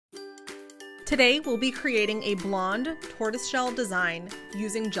Today we'll be creating a blonde tortoiseshell design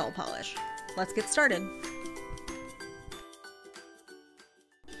using gel polish. Let's get started.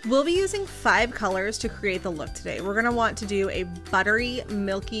 We'll be using 5 colors to create the look today. We're gonna want to do a buttery,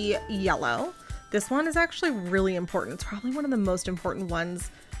 milky yellow. This one is actually really important. It's probably one of the most important ones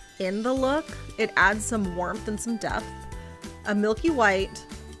in the look. It adds some warmth and some depth. A milky white,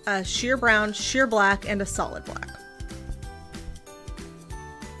 a sheer brown, sheer black, and a solid black.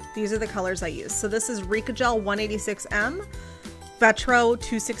 These are the colors I use. So this is RiccaGel 186M, Vetro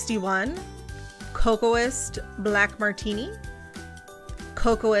 261, Kokoist Black Martini,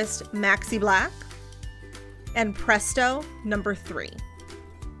 Kokoist Maxi Black, and Presto number 3.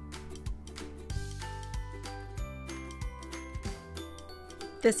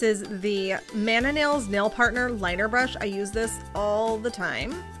 This is the Mana Nails Nail Partner Liner Brush. I use this all the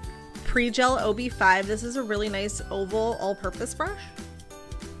time. Pre-Gel OB5. This is a really nice oval all-purpose brush.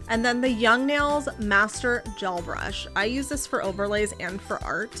 And then the Young Nails Master Gel Brush. I use this for overlays and for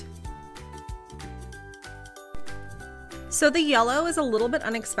art. So the yellow is a little bit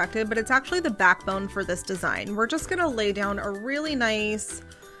unexpected, but it's actually the backbone for this design. We're just gonna lay down a really nice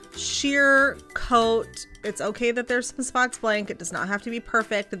sheer coat. It's okay that there's some spots blank. It does not have to be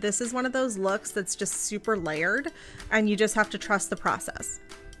perfect. This is one of those looks that's just super layered, and you just have to trust the process.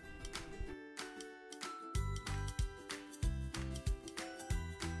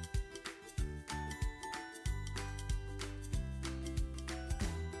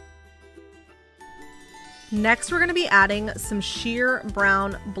 Next, we're going to be adding some sheer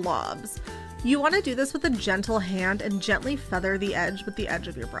brown blobs. You want to do this with a gentle hand and gently feather the edge with the edge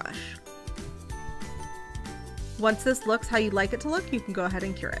of your brush. Once this looks how you'd like it to look, you can go ahead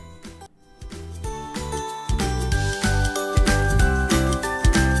and cure it.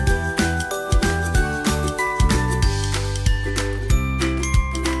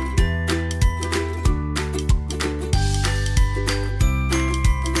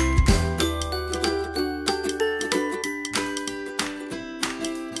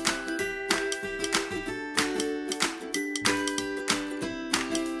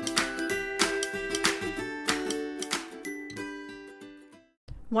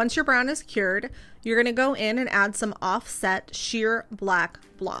 Once your brown is cured, you're going to go in and add some offset sheer black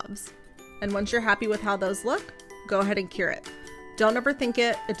blobs. And once you're happy with how those look, go ahead and cure it. Don't overthink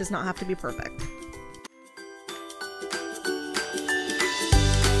it. It does not have to be perfect.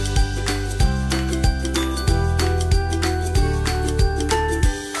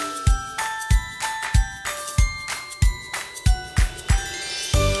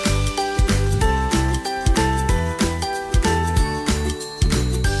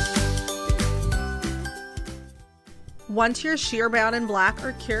 Once your sheer brown and black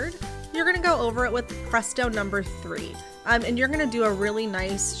are cured, you're going to go over it with Presto number 3. And you're going to do a really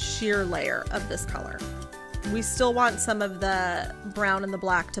nice sheer layer of this color. We still want some of the brown and the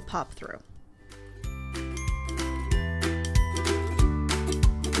black to pop through.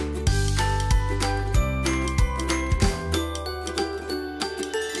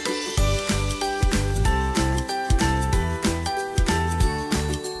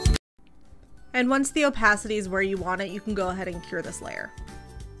 And once the opacity is where you want it, you can go ahead and cure this layer.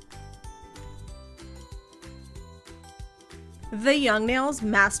 The Young Nails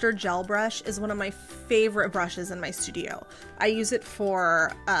Master Gel Brush is one of my favorite brushes in my studio. I use it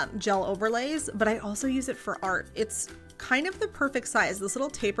for gel overlays, but I also use it for art. It's kind of the perfect size. This little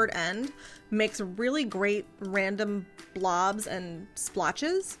tapered end makes really great random blobs and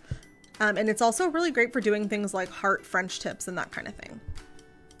splotches. And it's also really great for doing things like heart French tips and that kind of thing.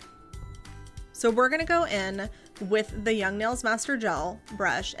 So we're gonna go in with the Young Nails Master Gel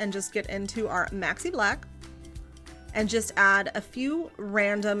brush and just get into our Maxi Black and just add a few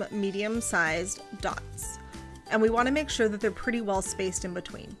random medium-sized dots. And we wanna make sure that they're pretty well spaced in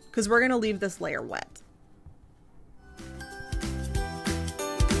between because we're gonna leave this layer wet.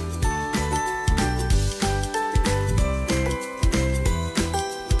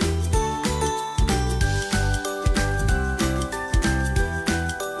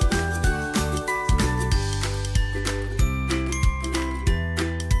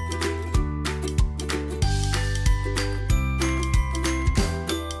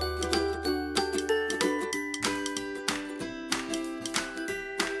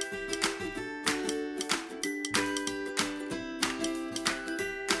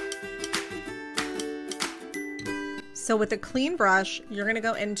 So with a clean brush, you're going to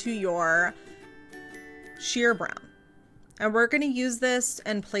go into your sheer brown. And we're going to use this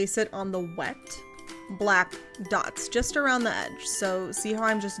and place it on the wet black dots just around the edge. So see how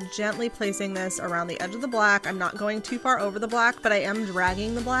I'm just gently placing this around the edge of the black. I'm not going too far over the black, but I am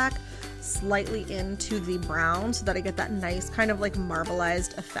dragging the black slightly into the brown so that I get that nice kind of like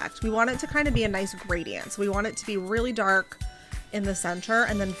marbleized effect. We want it to kind of be a nice gradient. So we want it to be really dark in the center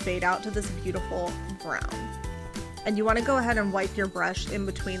and then fade out to this beautiful brown. And you want to go ahead and wipe your brush in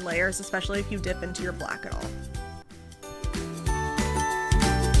between layers, especially if you dip into your black at all.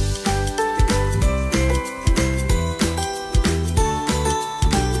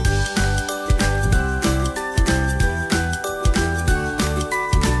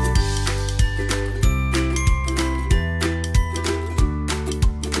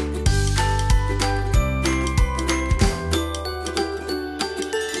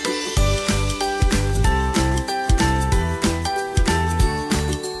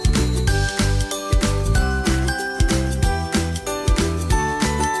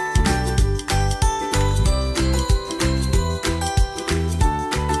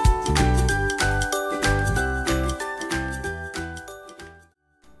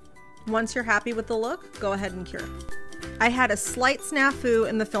 Once you're happy with the look, go ahead and cure. I had a slight snafu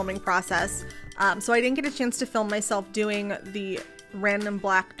in the filming process, so I didn't get a chance to film myself doing the random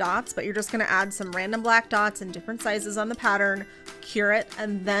black dots, but you're just gonna add some random black dots in different sizes on the pattern, cure it,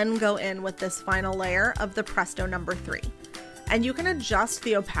 and then go in with this final layer of the Presto number 3. And you can adjust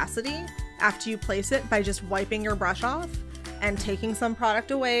the opacity after you place it by just wiping your brush off and taking some product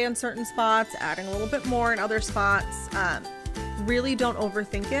away in certain spots, adding a little bit more in other spots. Really don't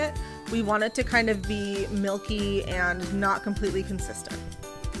overthink it. We want it to kind of be milky and not completely consistent.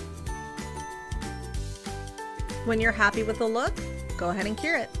 When you're happy with the look, go ahead and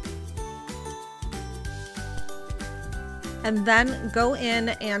cure it. And then go in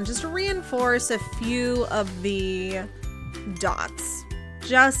and just reinforce a few of the dots,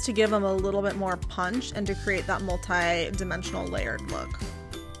 just to give them a little bit more punch and to create that multi-dimensional layered look.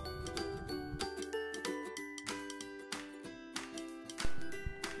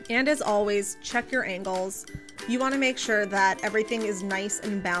 And as always, check your angles. You want to make sure that everything is nice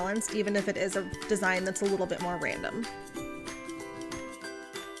and balanced, even if it is a design that's a little bit more random.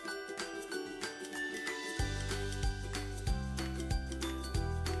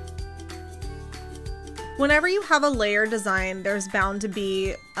 Whenever you have a layer design, there's bound to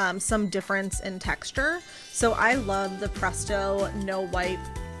be some difference in texture. So I love the Presto No Wipe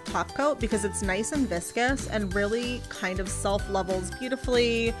top coat because it's nice and viscous and really kind of self-levels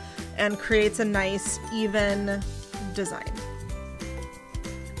beautifully and creates a nice even design.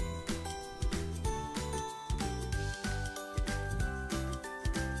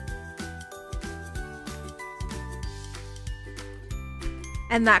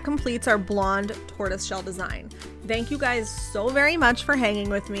 And that completes our blonde tortoise shell design. Thank you guys so very much for hanging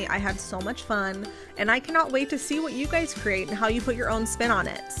with me. I had so much fun, and I cannot wait to see what you guys create and how you put your own spin on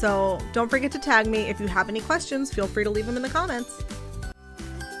it. So don't forget to tag me. If you have any questions, feel free to leave them in the comments.